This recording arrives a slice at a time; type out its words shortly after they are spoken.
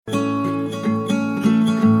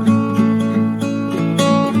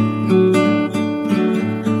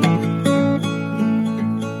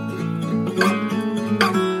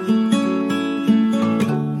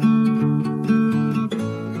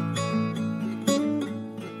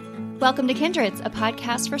Welcome to Kindreds, a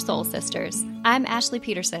podcast for soul sisters. I'm Ashley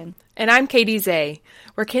Peterson. And I'm Katie Zay.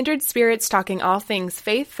 We're kindred spirits talking all things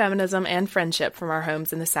faith, feminism, and friendship from our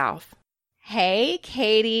homes in the South. Hey,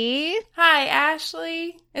 Katie. Hi,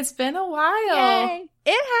 Ashley. It's been a while. Yay.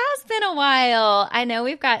 It has been a while. I know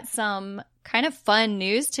we've got some kind of fun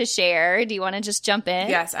news to share. Do you want to just jump in?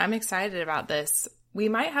 Yes, I'm excited about this. We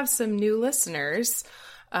might have some new listeners.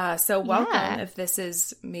 So welcome if this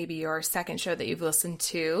is maybe your second show that you've listened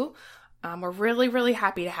to. We're really, really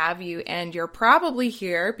happy to have you. And you're probably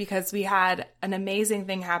here because we had an amazing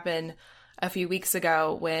thing happen a few weeks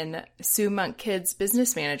ago when Sue Monk Kids'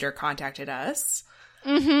 business manager contacted us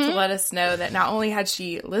to let us know that not only had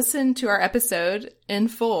she listened to our episode in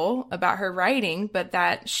full about her writing, but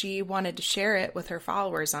that she wanted to share it with her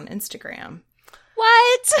followers on Instagram.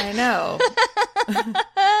 What? I know.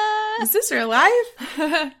 Is this real life?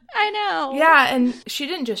 I know. Yeah, and she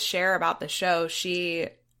didn't just share about the show. She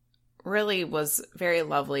really was very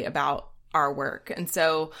lovely about our work. And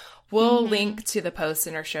so we'll link to the post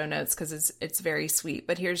in our show notes because it's very sweet.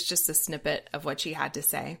 But here's just a snippet of what she had to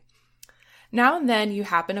say. Now and then you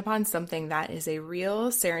happen upon something that is a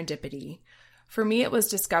real serendipity. For me, it was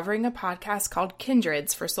discovering a podcast called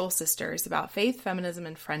Kindreds for Soul Sisters about faith, feminism,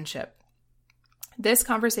 and friendship. This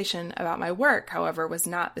conversation about my work, however, was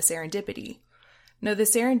not the serendipity. No, the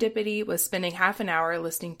serendipity was spending half an hour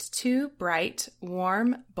listening to two bright,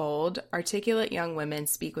 warm, bold, articulate young women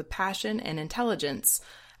speak with passion and intelligence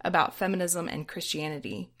about feminism and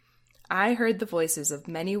Christianity. I heard the voices of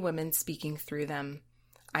many women speaking through them.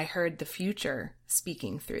 I heard the future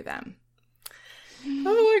speaking through them.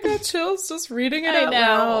 Oh, I got chills just reading it out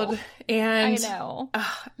loud. And I know.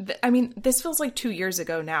 I mean, this feels like 2 years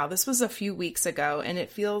ago now. This was a few weeks ago, and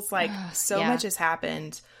it feels like so much has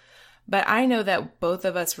happened. But I know that both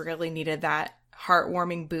of us really needed that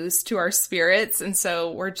heartwarming boost to our spirits. And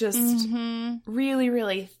so we're just really,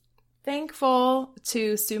 really thankful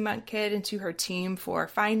to Sue Monk Kid and to her team for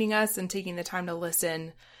finding us and taking the time to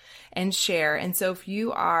listen and share. And so if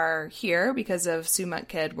you are here because of Sue Monk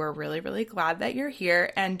Kid, we're really, really glad that you're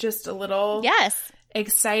here. And just a little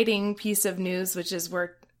exciting piece of news, which is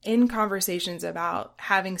we're in conversations about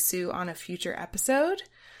having Sue on a future episode.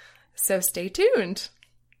 So stay tuned.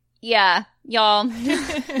 Yeah, y'all,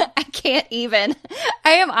 I can't even.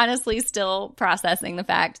 I am honestly still processing the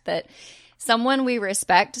fact that someone we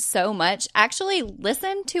respect so much actually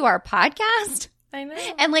listened to our podcast. I know.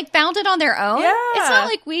 And found it on their own. Yeah. It's not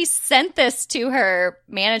like we sent this to her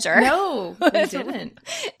manager. No, we didn't.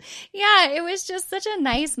 Yeah, it was just such a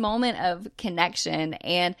nice moment of connection.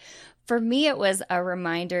 And for me, it was a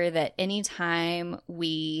reminder that anytime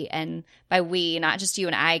we, and by we, not just you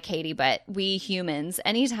and I, Katie, but we humans,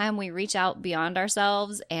 anytime we reach out beyond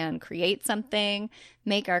ourselves and create something,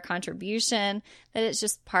 make our contribution, that it's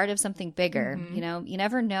just part of something bigger. You know, you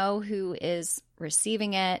never know who is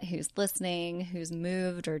receiving it, who's listening, who's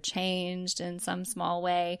moved or changed in some small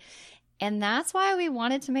way. And that's why we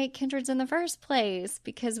wanted to make Kindreds in the first place,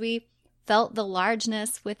 because we felt the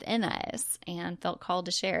largeness within us and felt called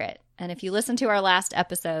to share it. And if you listen to our last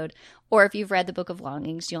episode, or if you've read the Book of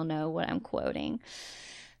Longings, you'll know what I'm quoting.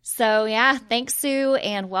 So yeah, thanks, Sue,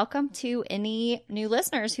 and welcome to any new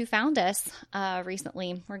listeners who found us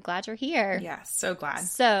recently. We're glad you're here. Yeah, so glad.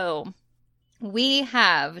 So we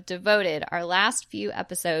have devoted our last few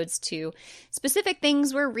episodes to specific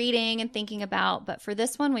things we're reading and thinking about, but for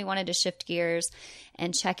this one, we wanted to shift gears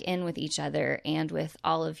and check in with each other and with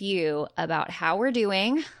all of you about how we're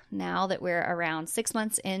doing now that we're around 6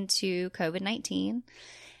 months into COVID-19.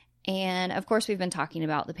 And of course, we've been talking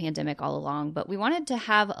about the pandemic all along, but we wanted to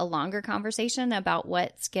have a longer conversation about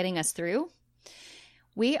what's getting us through.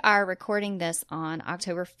 We are recording this on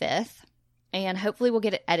October 5th. And hopefully we'll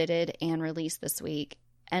get it edited and released this week.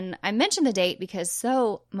 And I mentioned the date because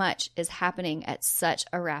so much is happening at such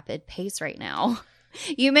a rapid pace right now.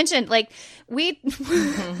 You mentioned, we we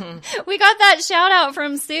got that shout out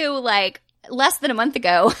from Sue, less than a month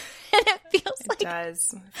ago. And it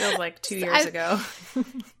does. It feels like 2 years ago.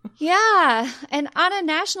 Yeah. And on a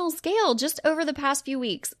national scale, just over the past few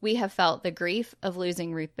weeks, we have felt the grief of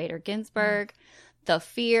losing Ruth Bader Ginsburg, the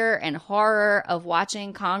fear and horror of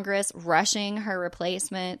watching Congress rushing her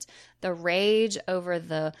replacement, the rage over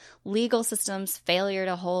the legal system's failure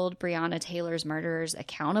to hold Breonna Taylor's murderers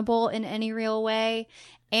accountable in any real way,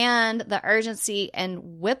 and the urgency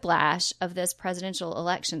and whiplash of this presidential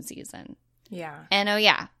election season. Yeah. And oh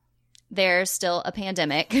yeah, there's still a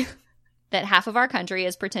pandemic that half of our country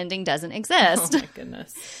is pretending doesn't exist. Oh my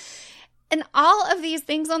goodness. And all of these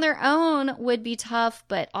things on their own would be tough,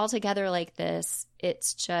 but all together like this,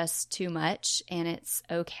 it's just too much, and it's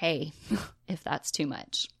okay if that's too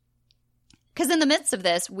much. Because in the midst of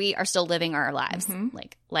this, we are still living our lives.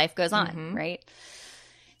 Like life goes on, right?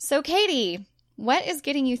 So Katie, what is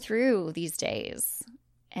getting you through these days?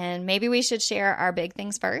 And maybe we should share our big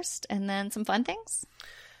things first and then some fun things.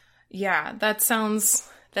 Yeah, that sounds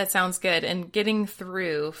good. And getting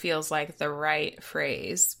through feels like the right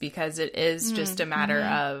phrase because it is just a matter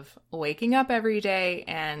of waking up every day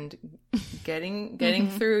and getting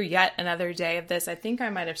through yet another day of this. I think I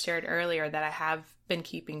might have shared earlier that I have been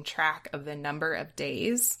keeping track of the number of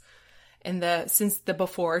days since the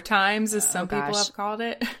before times, as some people have called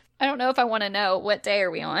it. I don't know if I want to know. What day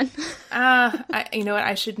are we on? You know what?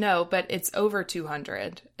 I should know, but it's over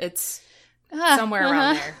 200. It's somewhere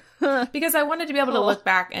around there. Because I wanted to be able to look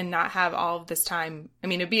back and not have all of this time. I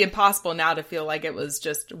mean, it'd be impossible now to feel like it was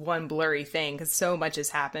just one blurry thing because so much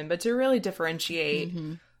has happened, but to really differentiate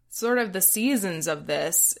sort of the seasons of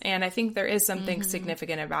this. And I think there is something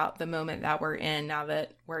significant about the moment that we're in now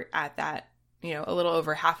that we're at that, you know, a little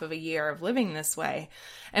over half of a year of living this way.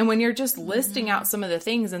 And when you're just listing out some of the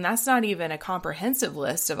things, and that's not even a comprehensive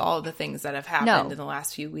list of all of the things that have happened in the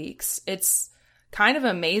last few weeks, it's kind of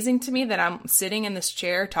amazing to me that I'm sitting in this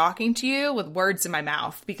chair talking to you with words in my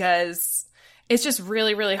mouth because it's just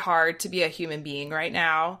really, really hard to be a human being right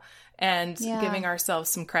now and giving ourselves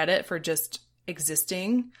some credit for just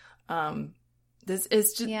existing. This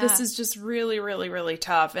is just really, really, really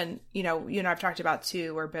tough. And, you know, I've talked about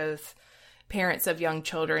too, we're both parents of young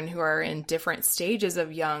children who are in different stages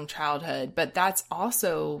of young childhood, but that's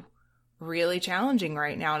also really challenging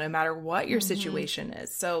right now, no matter what your situation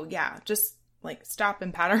is. So yeah, just like stop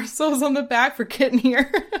and pat ourselves on the back for getting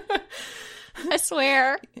here. I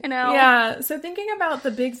swear, you know. Yeah. So thinking about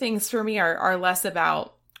the big things for me are less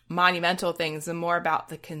about monumental things and more about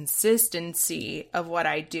the consistency of what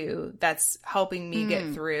I do that's helping me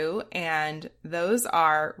get through. And those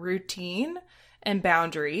are routine and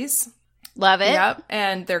boundaries. Love it. Yep.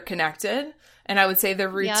 And they're connected. And I would say the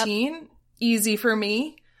routine, easy for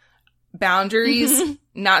me. Boundaries,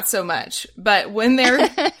 not so much. But when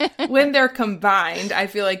they're combined, I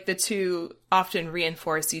feel like the two often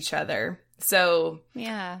reinforce each other. So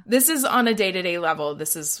this is on a day-to-day level.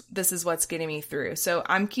 This is what's getting me through. So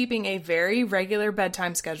I'm keeping a very regular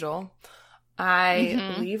bedtime schedule.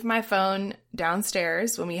 I leave my phone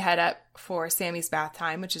downstairs when we head up for Sammy's bath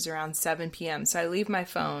time, which is around 7 p.m. So I leave my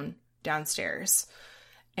phone downstairs.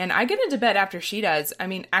 And I get into bed after she does. I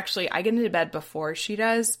mean, actually, I get into bed before she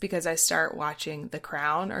does because I start watching The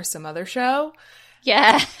Crown or some other show.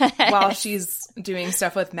 Yeah. While she's doing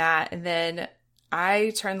stuff with Matt. And then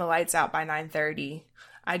I turn the lights out by 9:30.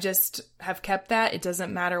 I just have kept that. It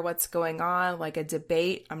doesn't matter what's going on, like a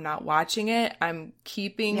debate. I'm not watching it. I'm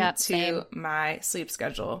keeping to my sleep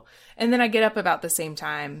schedule. And then I get up about the same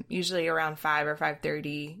time, usually around 5 or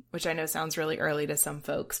 5:30, which I know sounds really early to some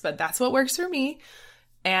folks, but that's what works for me.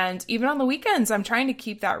 And even on the weekends, I'm trying to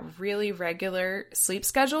keep that really regular sleep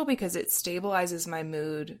schedule because it stabilizes my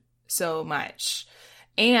mood so much.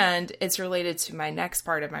 And it's related to my next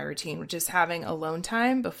part of my routine, which is having alone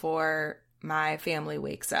time before my family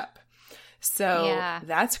wakes up. So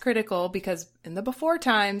that's critical because in the before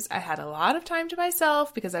times, I had a lot of time to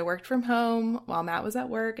myself because I worked from home while Matt was at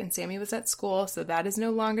work and Sammy was at school. So that is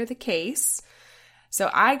no longer the case.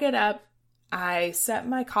 So I get up. I set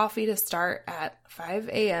my coffee to start at 5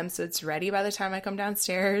 a.m. so it's ready by the time I come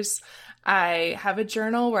downstairs. I have a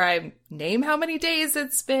journal where I name how many days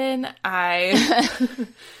it's been. I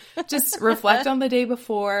just reflect on the day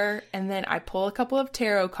before, and then I pull a couple of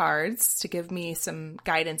tarot cards to give me some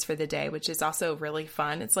guidance for the day, which is also really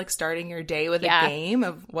fun. It's like starting your day with a game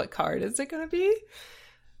of what card is it going to be.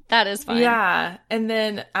 That is fun. Yeah. And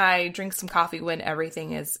then I drink some coffee when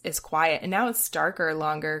everything is quiet. And now it's darker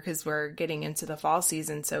longer because we're getting into the fall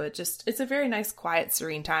season. So it's a very nice, quiet,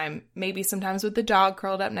 serene time. Maybe sometimes with the dog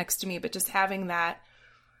curled up next to me, but just having that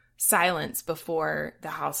silence before the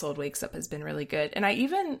household wakes up has been really good. And I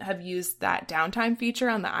even have used that downtime feature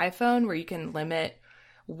on the iPhone where you can limit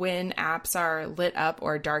when apps are lit up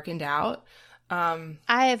or darkened out. I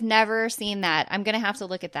have never seen that. I'm going to have to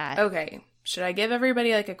look at that. Okay. Should I give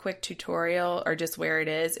everybody like a quick tutorial or just where it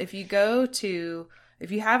is? If you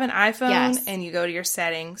have an iPhone and you go to your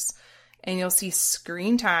settings and you'll see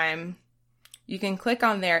screen time, you can click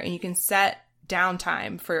on there and you can set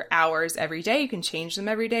downtime for hours every day. You can change them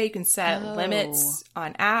every day. You can set limits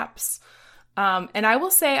on apps. And I will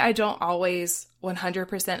say I don't always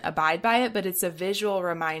 100% abide by it, but it's a visual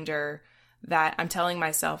reminder that I'm telling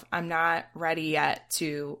myself I'm not ready yet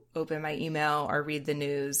to open my email or read the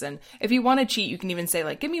news. And if you want to cheat, you can even say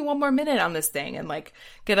like, give me one more minute on this thing and like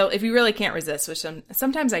if you really can't resist, which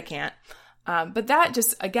sometimes I can't. But that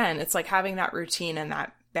just, again, it's like having that routine and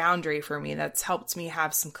that boundary for me that's helped me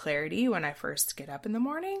have some clarity when I first get up in the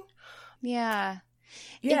morning. Yeah.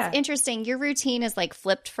 Yeah. It's interesting. Your routine is like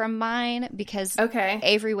flipped from mine because Okay.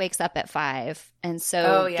 Avery wakes up at 5. And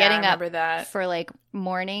so getting up for like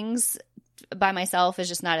mornings by myself is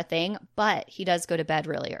just not a thing. But he does go to bed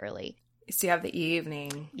really early. So you have the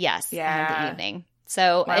evening. Yes. Yeah. I have the evening.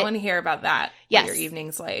 So I want to hear about that. Yes. What your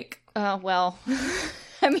evening's like. Well,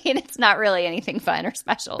 I mean, it's not really anything fun or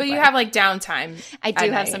special. But you have like downtime. I do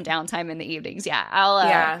have some downtime in the evenings. Yeah.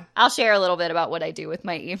 I'll share a litlittle bit about what I do with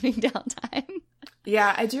my evening downtime.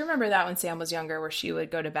 Yeah, I do remember that when Sam was younger, where she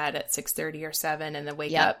would go to bed at 6:30 or 7 and then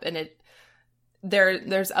wake up, and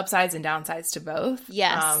there's upsides and downsides to both.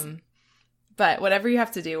 Yes. But whatever you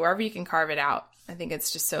have to do, wherever you can carve it out, I think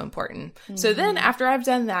it's just so important. Mm-hmm. So then after I've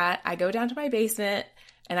done that, I go down to my basement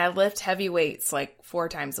and I lift heavy weights like 4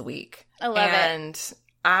 times a week. I love it. And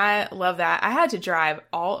I love that. I had to drive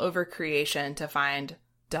all over creation to find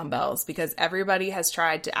dumbbells because everybody has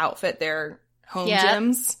tried to outfit their home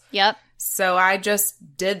gyms. Yep. So I just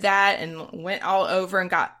did that and went all over and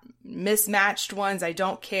got mismatched ones. I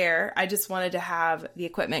don't care. I just wanted to have the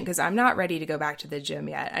equipment because I'm not ready to go back to the gym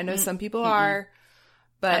yet. I know some people are,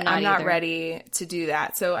 but I'm not ready to do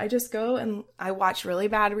that. So I just go and I watch really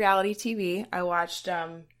bad reality TV. I watched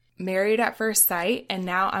Married at First Sight, and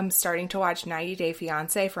now I'm starting to watch 90 Day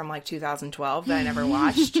Fiancé from like 2012 that I never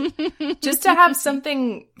watched. Just to have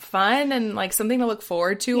something fun and like something to look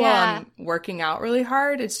forward to while I'm working out really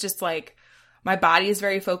hard. It's just like my body is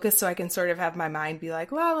very focused, so I can sort of have my mind be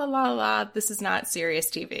like, la, la, la, la, this is not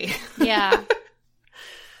serious TV. Yeah.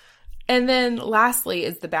 And then lastly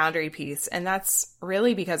is the boundary piece, and that's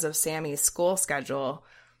really because of Sammy's school schedule,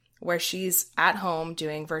 where she's at home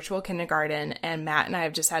doing virtual kindergarten, and Matt and I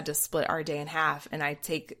have just had to split our day in half, and I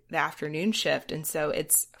take the afternoon shift. And so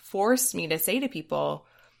it's forced me to say to people,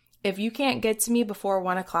 if you can't get to me before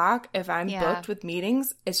 1 o'clock, if I'm booked with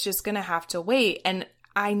meetings, it's just going to have to wait. And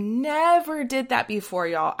I never did that before,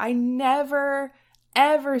 y'all. I never,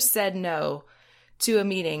 ever said no to a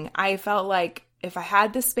meeting. I felt like if I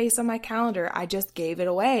had the space on my calendar, I just gave it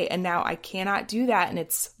away. And now I cannot do that. And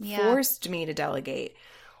it's forced me to delegate.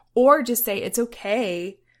 Or just say, it's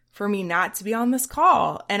okay for me not to be on this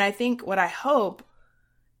call. And I think what I hope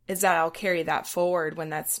is that I'll carry that forward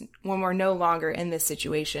when we're no longer in this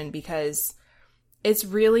situation, because it's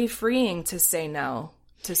really freeing to say no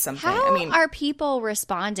to something. How are people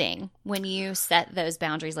responding when you set those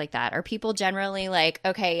boundaries like that? Are people generally like,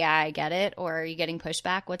 okay, yeah, I get it? Or are you getting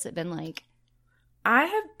pushback? What's it been like? I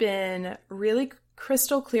have been really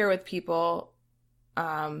crystal clear with people,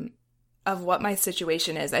 of what my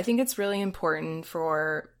situation is. I think it's really important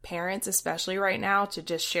for parents, especially right now, to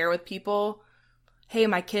just share with people, hey,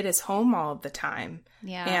 my kid is home all of the time.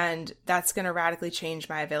 Yeah. And that's going to radically change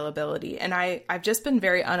my availability. And I've just been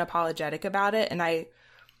very unapologetic about it. And I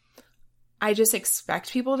just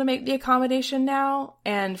expect people to make the accommodation now.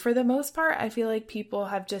 And for the most part, I feel like people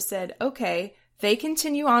have just said, okay, they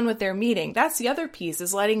continue on with their meeting. That's the other piece,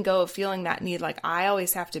 is letting go of feeling that need, like I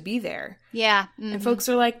always have to be there. Yeah. Mm-hmm. And folks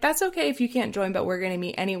are like, that's okay if you can't join, but we're going to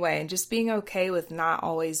meet anyway. And just being okay with not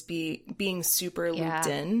always being super looped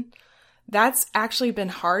in. That's actually been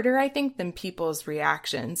harder, I think, than people's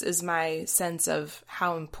reactions, is my sense of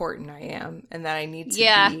how important I am and that I need to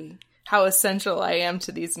be, how essential I am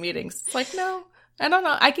to these meetings. It's like, no, I don't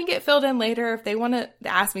know. I can get filled in later. If they want to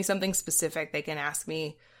ask me something specific, they can ask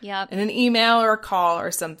me in an email or a call or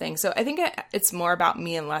something. So I think it's more about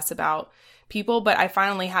me and less about people. But I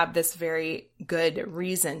finally have this very good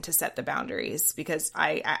reason to set the boundaries, because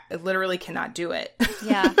I literally cannot do it.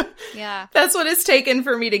 Yeah. Yeah. That's what it's taken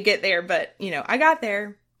for me to get there. But, I got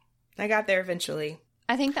there. I got there eventually.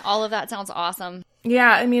 I think that all of that sounds awesome. Yeah.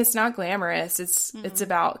 I mean, it's not glamorous. It's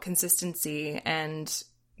about consistency and,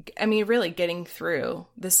 I mean, really getting through.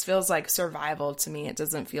 This feels like survival to me. It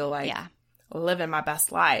doesn't feel like living my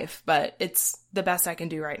best life, but it's the best I can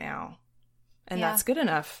do right now. And that's good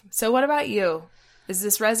enough. So what about you? Does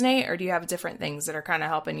this resonate, or do you have different things that are kind of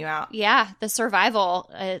helping you out? Yeah, the survival,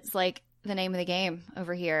 it's like the name of the game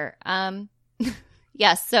over here.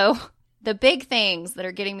 Yes, so the big things that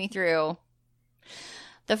are getting me through.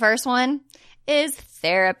 The first one is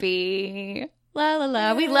therapy. La la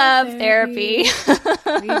la. We love therapy.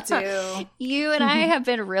 We do. You and I have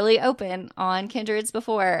been really open on Kindreds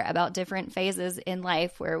before about different phases in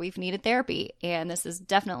life where we've needed therapy. And this is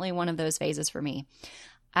definitely one of those phases for me.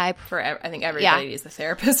 I think everybody needs a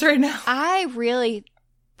therapist right now. I really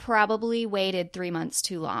probably waited 3 months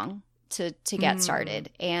too long to get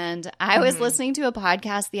started. And I was listening to a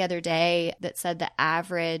podcast the other day that said the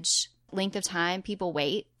average length of time people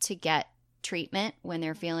wait to get treatment when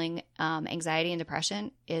they're feeling anxiety and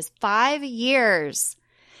depression is 5 years.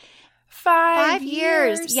 5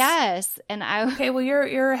 years. Yes. And okay, well,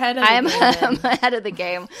 you're ahead of the game. I'm ahead of the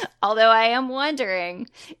game. Although I am wondering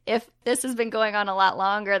if this has been going on a lot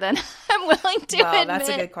longer than I'm willing to admit. That's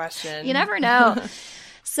a good question. You never know.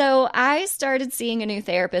 So I started seeing a new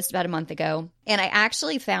therapist about a month ago, and I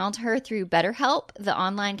actually found her through BetterHelp, the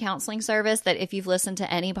online counseling service that if you've listened to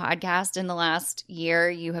any podcast in the last year,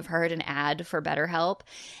 you have heard an ad for BetterHelp.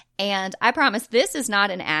 And I promise this is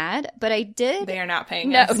not an ad, but I did. They are not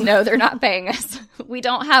paying us. No, they're not paying us. We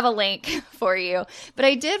don't have a link for you. But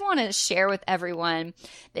I did want to share with everyone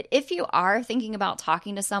that if you are thinking about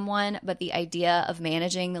talking to someone, but the idea of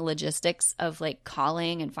managing the logistics of like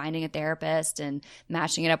calling and finding a therapist and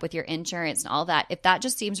matching it up with your insurance and all that, if that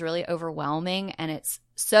just seems really overwhelming and it's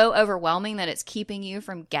so overwhelming that it's keeping you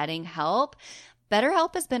from getting help,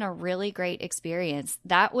 BetterHelp has been a really great experience.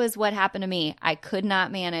 That was what happened to me. I could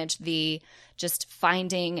not manage the just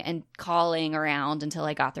finding and calling around until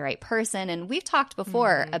I got the right person. And we've talked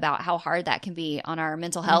before about how hard that can be on our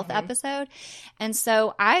mental health episode. And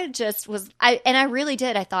so I just was, I really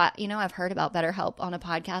did. I thought, I've heard about BetterHelp on a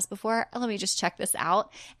podcast before. Let me just check this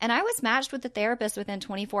out. And I was matched with the therapist within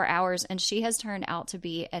 24 hours, and she has turned out to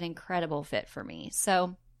be an incredible fit for me.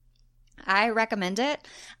 So I recommend it.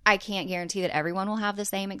 I can't guarantee that everyone will have the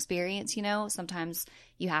same experience. Sometimes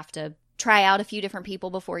you have to try out a few different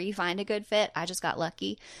people before you find a good fit. I just got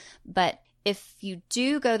lucky. But if you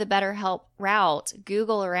do go the BetterHelp route,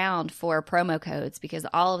 Google around for promo codes, because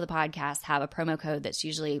all of the podcasts have a promo code that's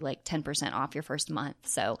usually like 10% off your first month.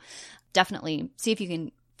 So definitely see if you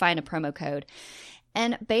can find a promo code.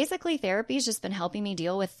 And basically, therapy has just been helping me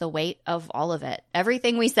deal with the weight of all of it.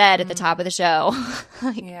 Everything we said at the top of the show,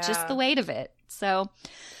 just the weight of it. So,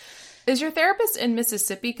 is your therapist in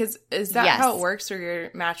Mississippi? Because is that how it works, where you're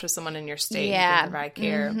matched with someone in your state and can provide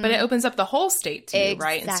care? But it opens up the whole state to you,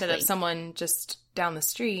 right? Instead of someone just down the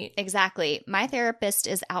street. Exactly. My therapist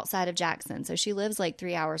is outside of Jackson, so she lives like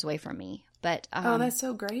 3 hours away from me. But that's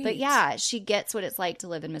so great. But yeah, she gets what it's like to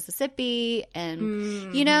live in Mississippi,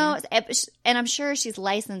 and and I'm sure she's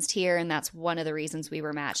licensed here, and that's one of the reasons we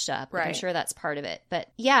were matched up. Right. I'm sure that's part of it. But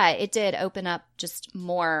yeah, it did open up just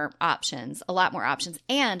more options, a lot more options.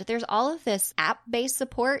 And there's all of this app-based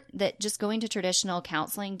support that just going to traditional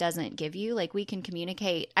counseling doesn't give you. Like I can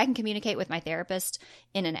communicate with my therapist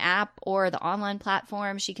in an app or the online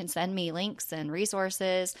platform. She can send me links and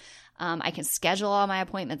resources. I can schedule all my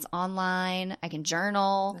appointments online. I can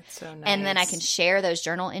journal. That's so nice. And then I can share those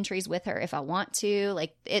journal entries with her if I want to.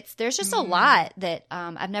 Like there's just a lot that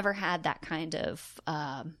I've never had that kind of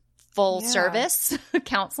full service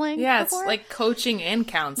counseling before. It's like coaching and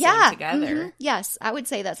counseling together. Yes, I would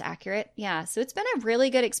say that's accurate. Yeah, so it's been a really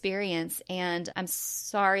good experience, and I'm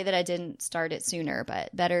sorry that I didn't start it sooner,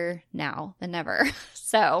 but better now than never.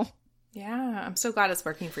 So yeah, I'm so glad it's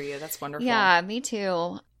working for you. That's wonderful. Yeah, me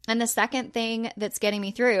too. And the second thing that's getting me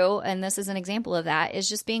through, and this is an example of that, is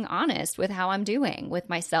just being honest with how I'm doing with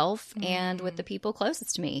myself and with the people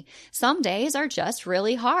closest to me. Some days are just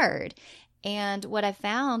really hard. And what I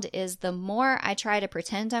found is the more I try to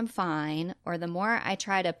pretend I'm fine, or the more I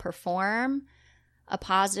try to perform a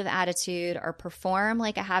positive attitude or perform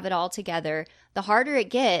like I have it all together, the harder it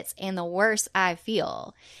gets and the worse I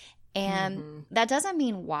feel. And that doesn't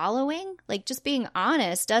mean wallowing. Like just being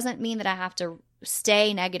honest doesn't mean that I have to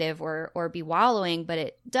stay negative or be wallowing, but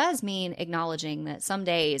it does mean acknowledging that some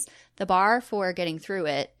days the bar for getting through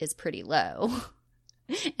it is pretty low.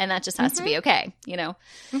 And that just has to be okay,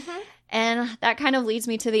 And that kind of leads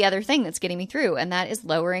me to the other thing that's getting me through, and that is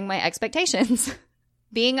lowering my expectations.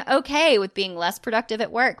 Being okay with being less productive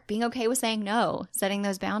at work, being okay with saying no, setting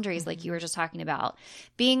those boundaries like you were just talking about,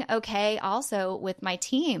 being okay also with my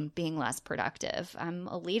team being less productive. I'm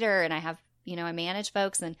a leader and I have, I manage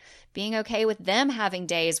folks, and being okay with them having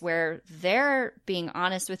days where they're being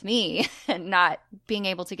honest with me and not being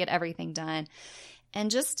able to get everything done,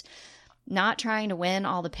 and just not trying to win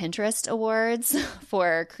all the Pinterest awards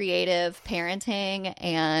for creative parenting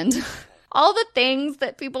and all the things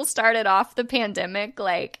that people started off the pandemic,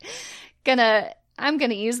 like I'm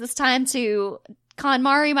gonna use this time to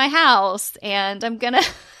KonMari my house, and I'm gonna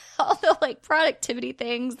all the like productivity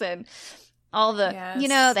things and all the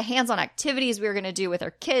the hands-on activities we were gonna do with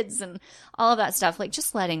our kids and all of that stuff. Like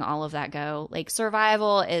just letting all of that go. Like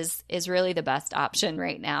survival is really the best option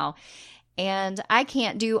right now. And I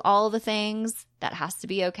can't do all the things. That has to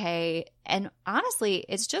be okay. And honestly,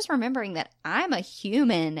 it's just remembering that I'm a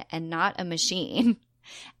human and not a machine.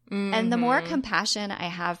 And the more compassion I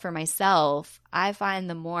have for myself, I find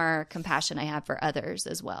the more compassion I have for others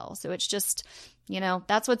as well. So it's just,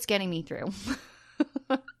 that's what's getting me through.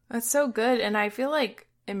 That's so good. And I feel like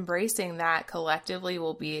embracing that collectively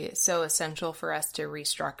will be so essential for us to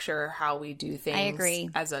restructure how we do things. I agree.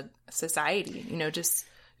 As a society. Just,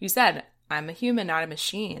 you said, I'm a human, not a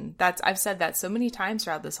machine. I've said that so many times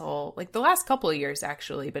throughout this whole, like the last couple of years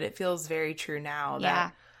actually, but it feels very true now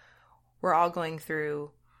that we're all going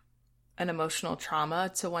through an emotional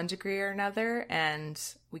trauma to one degree or another, and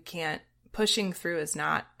we can't, pushing through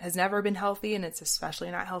has never been healthy, and it's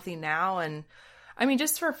especially not healthy now. And I mean,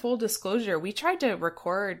 just for full disclosure, we tried to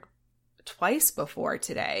record twice before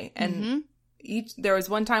today, and there was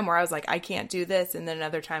one time where I was like, I can't do this, and then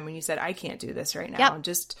another time when you said, I can't do this right now.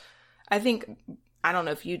 Just, I don't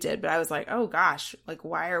know if you did, but I was like, oh gosh, like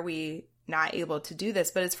why are we not able to do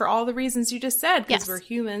this? But it's for all the reasons you just said, because we're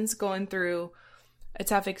humans going through a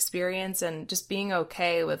tough experience, and just being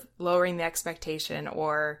okay with lowering the expectation,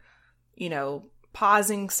 or,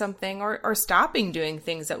 pausing something, or stopping doing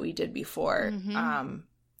things that we did before.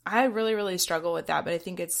 I really, really struggle with that, but I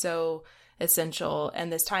think it's so essential.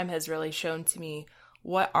 And this time has really shown to me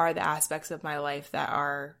what are the aspects of my life that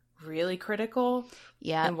are really critical,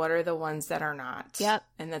 and what are the ones that are not.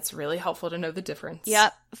 And that's really helpful to know the difference.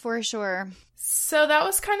 For sure. So that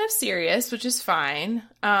was kind of serious, which is fine.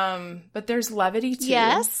 But there's levity too.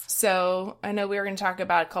 Yes. So I know we were going to talk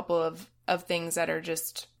about a couple of things that are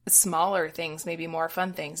just smaller things, maybe more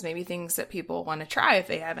fun things, maybe things that people want to try if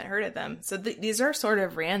they haven't heard of them. So these are sort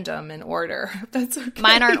of random in order. That's okay.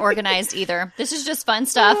 Mine aren't organized either. This is just fun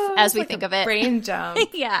stuff as we think of it. Brain dump.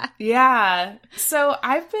 Yeah. So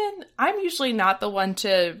I'm usually not the one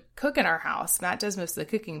to cook in our house. Matt does most of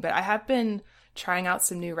the cooking, but I have been trying out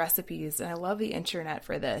some new recipes, and I love the internet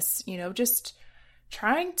for this, just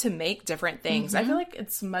trying to make different things. I feel like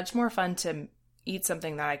it's much more fun to eat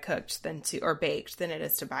something that I cooked or baked than it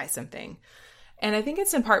is to buy something. And I think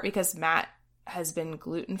it's in part because Matt has been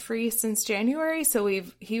gluten-free since January. So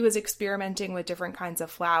he was experimenting with different kinds of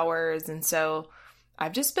flours. And so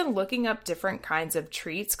I've just been looking up different kinds of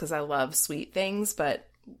treats, because I love sweet things, but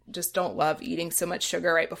just don't love eating so much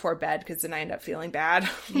sugar right before bed, because then I end up feeling bad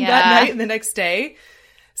that night and the next day.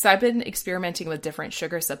 So I've been experimenting with different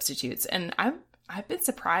sugar substitutes, and I've been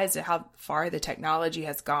surprised at how far the technology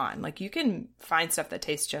has gone. Like, you can find stuff that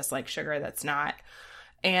tastes just like sugar that's not.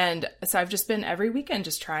 And so I've just been every weekend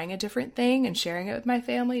just trying a different thing and sharing it with my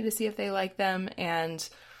family to see if they like them. And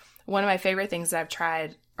one of my favorite things that I've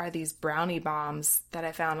tried are these brownie bombs that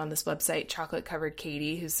I found on this website, Chocolate Covered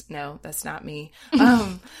Katie, no, that's not me.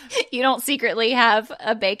 You don't secretly have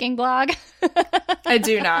a baking blog? I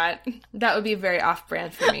do not. That would be very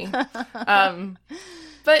off-brand for me.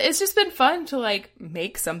 But it's just been fun to like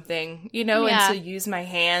make something, and to use my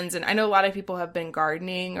hands. And I know a lot of people have been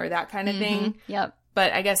gardening or that kind of thing.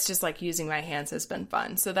 But I guess just like using my hands has been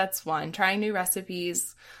fun. So that's one. Trying new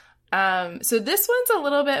recipes. So this one's a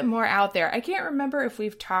little bit more out there. I can't remember if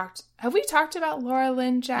have we talked about Laura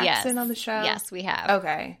Lynn Jackson on the show? Yes, we have.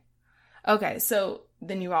 Okay. So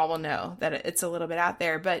then you all will know that it's a little bit out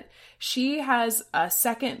there, but she has a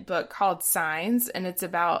second book called Signs, and it's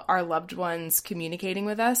about our loved ones communicating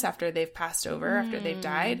with us after they've passed over, after they've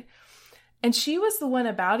died. And she was the one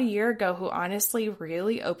about a year ago who honestly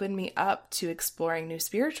really opened me up to exploring new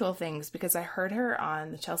spiritual things, because I heard her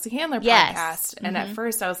on the Chelsea Handler podcast. And at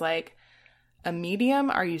first I was like, a medium?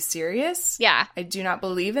 Are you serious? Yeah. I do not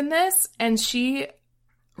believe in this. And she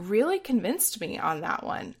really convinced me on that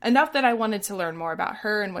one. Enough that I wanted to learn more about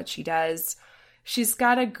her and what she does. She's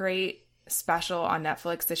got a great special on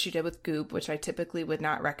Netflix that she did with Goop, which I typically would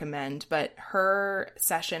not recommend, but her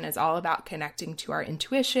session is all about connecting to our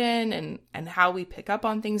intuition and how we pick up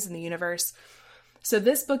on things in the universe. So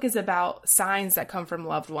this book is about signs that come from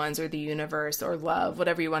loved ones or the universe or love,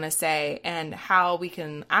 whatever you want to say, and how we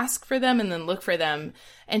can ask for them and then look for them.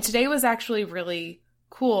 And today was actually really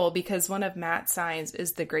cool because one of Matt's signs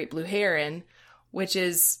is the great blue heron, which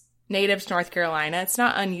is native to North Carolina. It's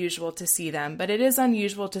not unusual to see them, but it is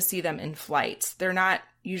unusual to see them in flight. They're not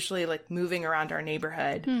usually like moving around our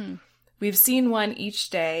neighborhood. We've seen one each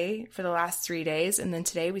day for the last 3 days, and then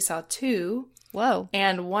today we saw two. Whoa.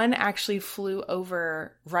 And one actually flew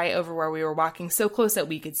right over where we were walking, so close that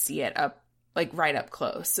we could see it up, like right up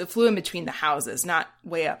close. So it flew in between the houses, not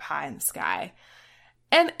way up high in the sky.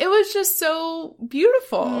 And it was just so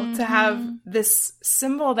beautiful to have this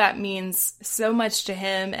symbol that means so much to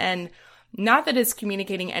him. And not that it's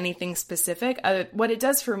communicating anything specific. What it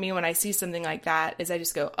does for me when I see something like that is I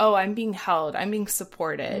just go, oh, I'm being held. I'm being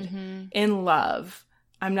supported in love.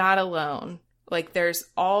 I'm not alone. Like there's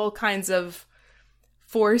all kinds of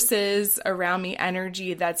forces around me,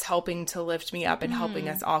 energy that's helping to lift me up and helping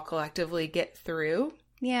us all collectively get through.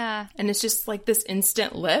 Yeah. And it's just like this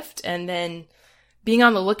instant lift. And then being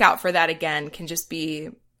on the lookout for that again can just be,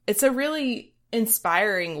 it's a really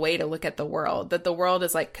inspiring way to look at the world, that the world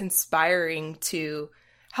is like conspiring to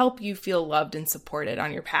help you feel loved and supported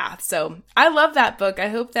on your path. So I love that book. I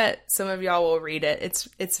hope that some of y'all will read it.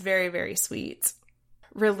 It's very, very sweet.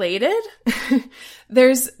 Related,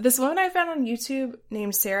 there's this woman I found on YouTube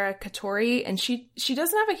named Sarah Katori, and she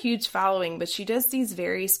doesn't have a huge following, but she does these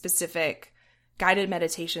very specific guided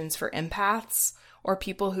meditations for empaths or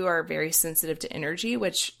people who are very sensitive to energy,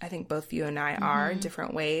 which I think both you and I are in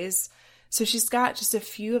different ways. So she's got just a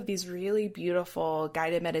few of these really beautiful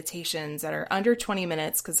guided meditations that are under 20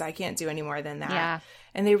 minutes because I can't do any more than that. Yeah.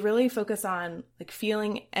 And they really focus on like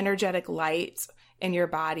feeling energetic light in your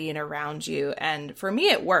body and around you. And for me,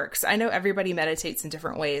 it works. I know everybody meditates in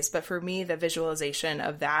different ways, but for me, the visualization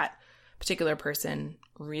of that particular person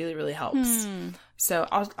really, really helps. So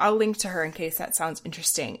I'll link to her in case that sounds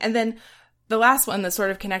interesting. And then the last one that's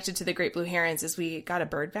sort of connected to the Great Blue Herons is we got a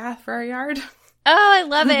bird bath for our yard. Oh, I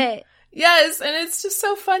love it. Yes, and it's just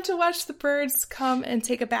so fun to watch the birds come and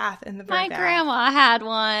take a bath in the bird bath. My grandma had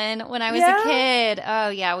one when I was a kid. Oh,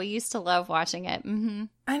 yeah, we used to love watching it.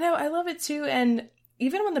 I know, I love it too. And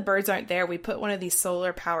even when the birds aren't there, we put one of these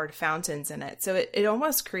solar-powered fountains in it. So it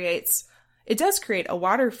almost creates, it does create a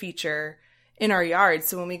water feature in our yard.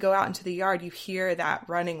 So when we go out into the yard, you hear that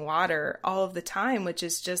running water all of the time, which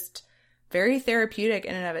is just very therapeutic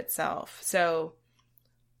in and of itself. So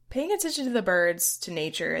paying attention to the birds, to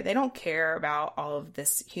nature, they don't care about all of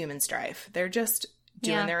this human strife. They're just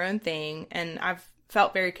doing their own thing. And I've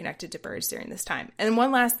felt very connected to birds during this time. And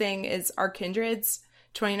one last thing is our Kindred's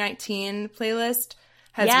 2019 playlist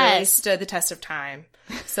has really stood the test of time.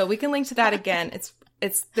 So we can link to that again.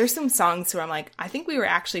 There's some songs where I'm like, I think we were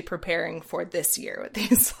actually preparing for this year with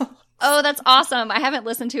these songs. Oh, that's awesome. I haven't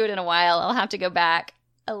listened to it in a while. I'll have to go back.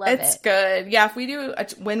 I love it. It's good. Yeah, if we do,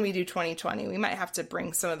 when we do 2020, we might have to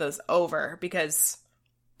bring some of those over because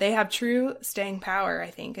they have true staying power,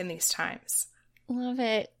 I think, in these times. Love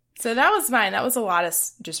it. So that was mine. That was a lot of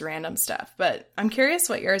just random stuff, but I'm curious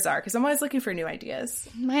what yours are because I'm always looking for new ideas.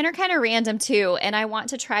 Mine are kind of random too, and I want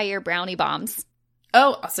to try your brownie bombs.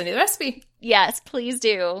 Oh, I'll send you the recipe. Yes, please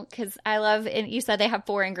do, because I love, and you said they have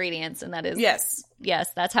 4 ingredients, and that is yes,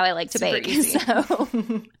 that's how I like to super bake. Easy. So,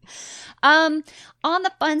 on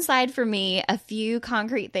the fun side for me, a few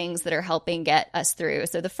concrete things that are helping get us through.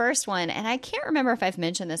 So the first one, and I can't remember if I've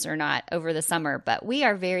mentioned this or not over the summer, but we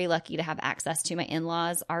are very lucky to have access to my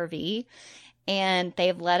in-laws' RV. And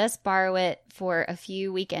they've let us borrow it for a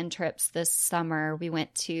few weekend trips this summer. We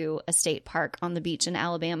went to a state park on the beach in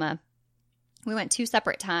Alabama. We went 2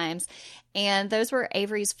 separate times, and those were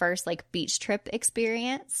Avery's first like beach trip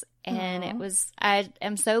experience. And it was, I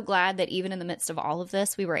am so glad that even in the midst of all of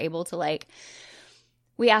this, we were able to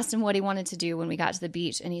we asked him what he wanted to do when we got to the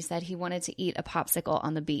beach, and he said he wanted to eat a popsicle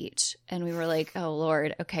on the beach. And we were like, oh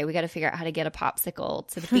Lord, okay, we got to figure out how to get a popsicle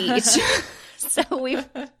to the beach. So we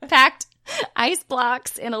packed ice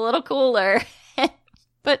blocks in a little cooler,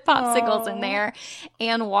 put popsicles in there,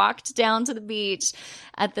 and walked down to the beach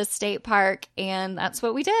at the state park. And that's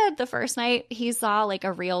what we did. The first night he saw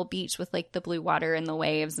a real beach with the blue water and the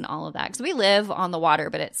waves and all of that. Because we live on the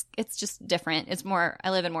water, but it's just different. It's more,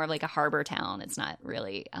 I live in more of a harbor town. It's not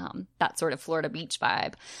really that sort of Florida beach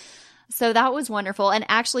vibe. So that was wonderful. And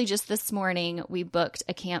actually just this morning, we booked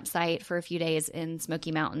a campsite for a few days in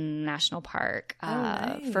Smoky Mountain National Park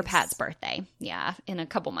nice. for Pat's birthday. Yeah, in a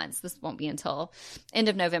couple months. This won't be until end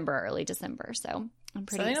of November, early December. So I'm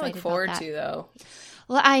pretty excited to look forward about that. to, though.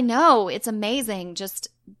 Well, I know. It's amazing. Just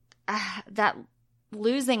that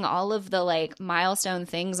losing all of the milestone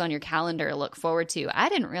things on your calendar to look forward to. I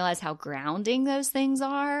didn't realize how grounding those things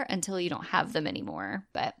are until you don't have them anymore.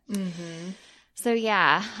 But so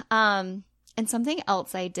yeah. And something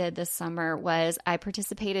else I did this summer was I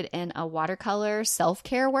participated in a watercolor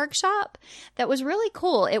self-care workshop that was really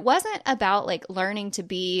cool. It wasn't about learning to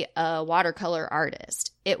be a watercolor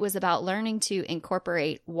artist. It was about learning to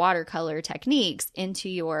incorporate watercolor techniques into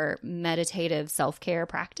your meditative self-care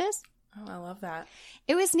practice. Oh, I love that.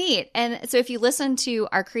 It was neat. And so if you listen to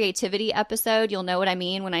our creativity episode, you'll know what I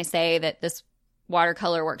mean when I say that this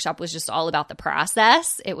watercolor workshop was just all about the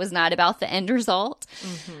process. It was not about the end result.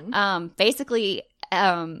 Basically,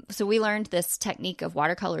 so we learned this technique of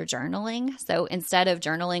watercolor journaling. So instead of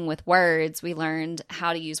journaling with words, we learned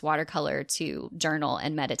how to use watercolor to journal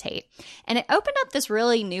and meditate. And it opened up this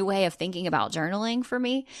really new way of thinking about journaling for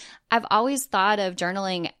me. I've always thought of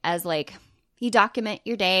journaling as you document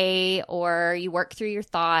your day or you work through your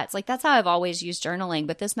thoughts. Like that's how I've always used journaling,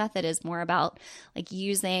 but this method is more about like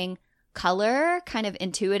using color kind of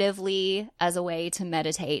intuitively as a way to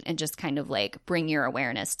meditate and just kind of like bring your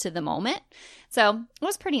awareness to the moment. So it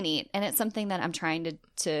was pretty neat. And it's something that I'm trying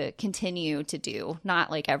to continue to do,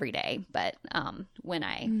 not like every day, but when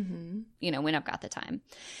when I've got the time.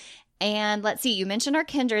 And let's see, you mentioned our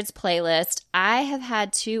Kindreds playlist. I have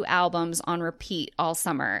had 2 albums on repeat all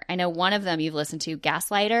summer. I know one of them you've listened to,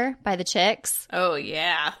 Gaslighter by the Chicks. Oh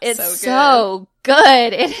yeah. It's so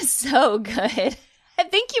good. It is so good. I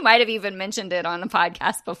think you might have even mentioned it on the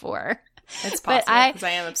podcast before. It's possible because I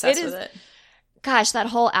am obsessed with it. Gosh, that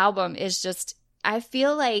whole album is just, I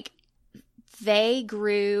feel like they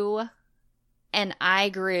grew and I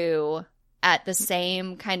grew at the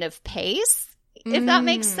same kind of pace, if that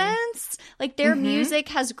makes sense. Like their music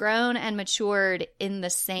has grown and matured in the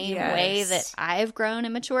same way that I've grown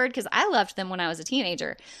and matured because I loved them when I was a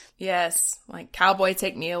teenager. Yes. Like Cowboy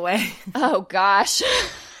Take Me Away. Oh, gosh.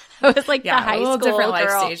 It was like the high school a little different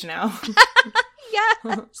girl. life stage now.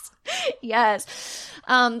 Yes.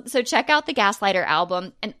 So check out the Gaslighter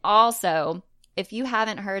album. And also, if you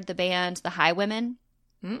haven't heard the band The Highwomen,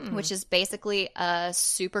 which is basically a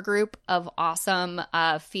super group of awesome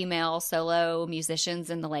female solo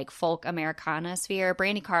musicians in the like folk Americana sphere.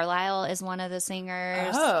 Brandi Carlile is one of the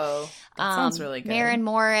singers. Oh, that sounds really good. Maren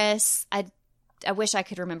Morris. I wish I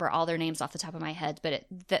could remember all their names off the top of my head, but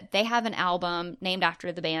they have an album named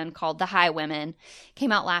after the band called The Highwomen.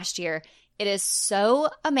 Came out last year. It is so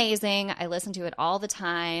amazing. I listen to it all the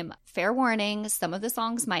time. Fair warning, some of the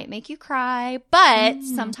songs might make you cry, but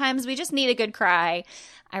sometimes we just need a good cry.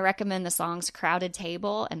 I recommend the songs Crowded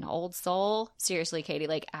Table and Old Soul. Seriously, Katie,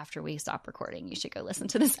 like after we stop recording, you should go listen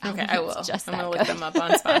to this album. Okay, I will. I'm going to look them up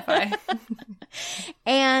on Spotify.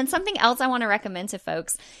 And something else I want to recommend to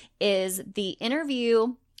folks is the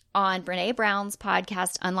interview on Brene Brown's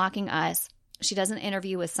podcast, Unlocking Us. She does an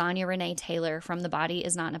interview with Sonia Renee Taylor from The Body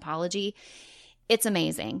Is Not an Apology. It's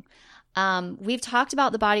amazing. We've talked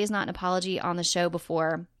about The Body Is Not an Apology on the show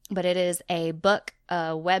before, but it is a book,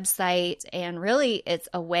 a website, and really it's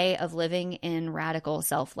a way of living in radical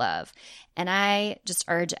self-love. And I just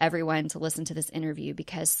urge everyone to listen to this interview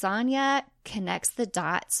because Sonia connects the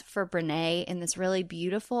dots for Brene in this really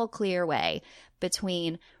beautiful, clear way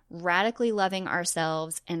between radically loving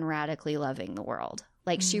ourselves and radically loving the world.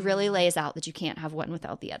 Like she really lays out that you can't have one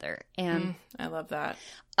without the other. And I love that.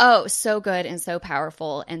 Oh, so good and so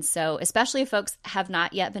powerful. And so especially if folks have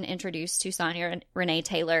not yet been introduced to Sonia Renee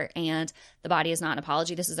Taylor and The Body Is Not an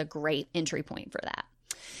Apology, this is a great entry point for that.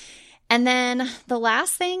 And then the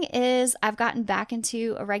last thing is I've gotten back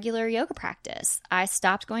into a regular yoga practice. I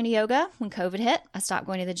stopped going to yoga when COVID hit. I stopped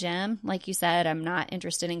going to the gym. Like you said, I'm not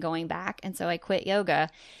interested in going back. And so I quit yoga.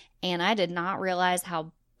 And I did not realize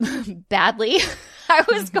how badly I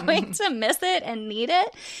was going to miss it and need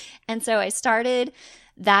it. And so I started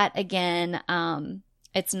that again.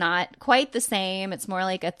 It's not quite the same. It's more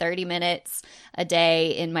like a 30 minutes a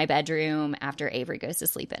day in my bedroom after Avery goes to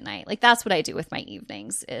sleep at night. Like that's what I do with my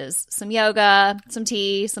evenings is some yoga, some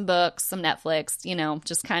tea, some books, some Netflix,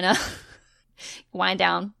 just kind of wind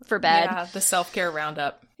down for bed. Yeah, the self-care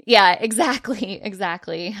roundup. Yeah, exactly.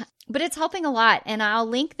 But it's helping a lot. And I'll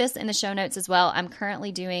link this in the show notes as well. I'm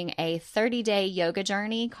currently doing a 30-day yoga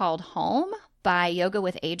journey called Home by Yoga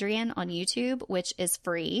with Adriene on YouTube, which is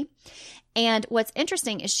free. And what's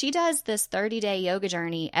interesting is she does this 30-day yoga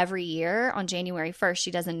journey every year. On January 1st,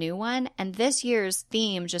 she does a new one. And this year's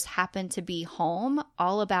theme just happened to be home,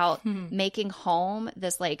 all about making home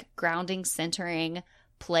this like grounding, centering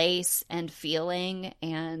place and feeling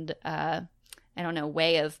and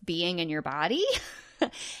way of being in your body.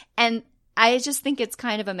 And I just think it's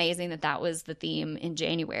kind of amazing that was the theme in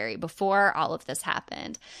January before all of this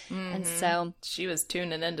happened. And so she was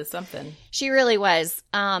tuning into something. She really was.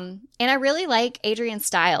 And I really like Adriene's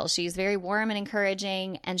style. She's very warm and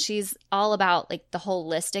encouraging, and she's all about like the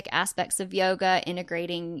holistic aspects of yoga,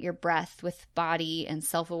 integrating your breath with body and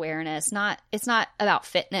self-awareness. It's not about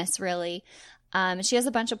fitness really. She has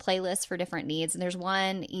a bunch of playlists for different needs, and there's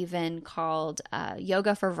one even called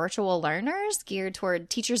Yoga for Virtual Learners, geared toward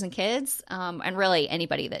teachers and kids, and really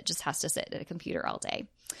anybody that just has to sit at a computer all day.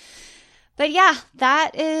 But yeah,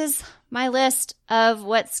 that is my list of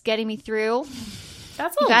what's getting me through.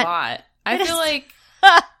 That's a lot. I feel like,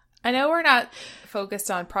 I know we're not focused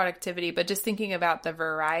on productivity, but just thinking about the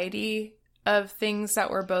variety of things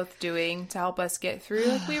that we're both doing to help us get through,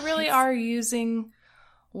 like we really are using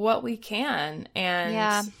what we can. And,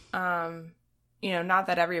 not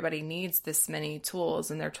that everybody needs this many tools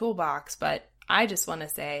in their toolbox, but I just want to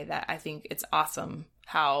say that I think it's awesome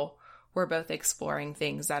how we're both exploring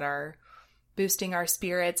things that are boosting our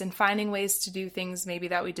spirits and finding ways to do things maybe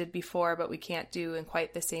that we did before, but we can't do in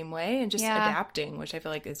quite the same way, and just adapting, which I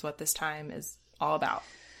feel like is what this time is all about.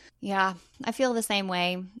 Yeah, I feel the same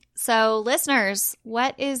way. So listeners,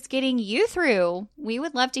 what is getting you through? We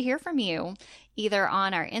would love to hear from you, either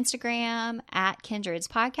on our Instagram at Kindred's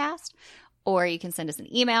Podcast, or you can send us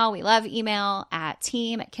an email. We love email at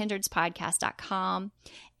team@kindredspodcast.com.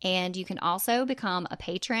 And you can also become a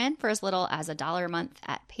patron for as little as $1 a month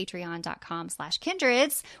at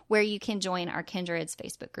patreon.com/kindreds, where you can join our Kindreds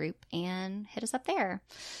Facebook group and hit us up there.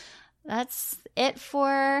 That's it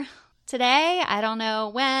for today. I don't know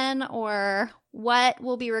when or what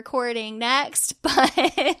we'll be recording next, but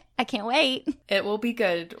I can't wait. It will be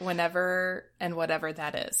good whenever and whatever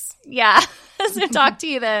that is. Yeah. So talk to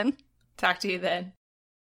you then. Talk to you then.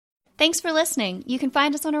 Thanks for listening. You can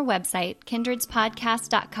find us on our website,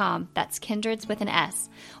 kindredspodcast.com. That's Kindreds with an S.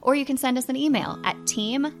 Or you can send us an email at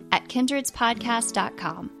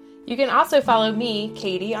team@kindredspodcast.com. You can also follow me,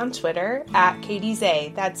 Katie, on Twitter at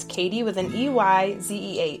KatieZeh. That's Katie with an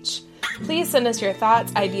EYZEH. Please send us your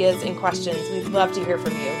thoughts, ideas, and questions. We'd love to hear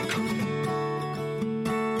from you.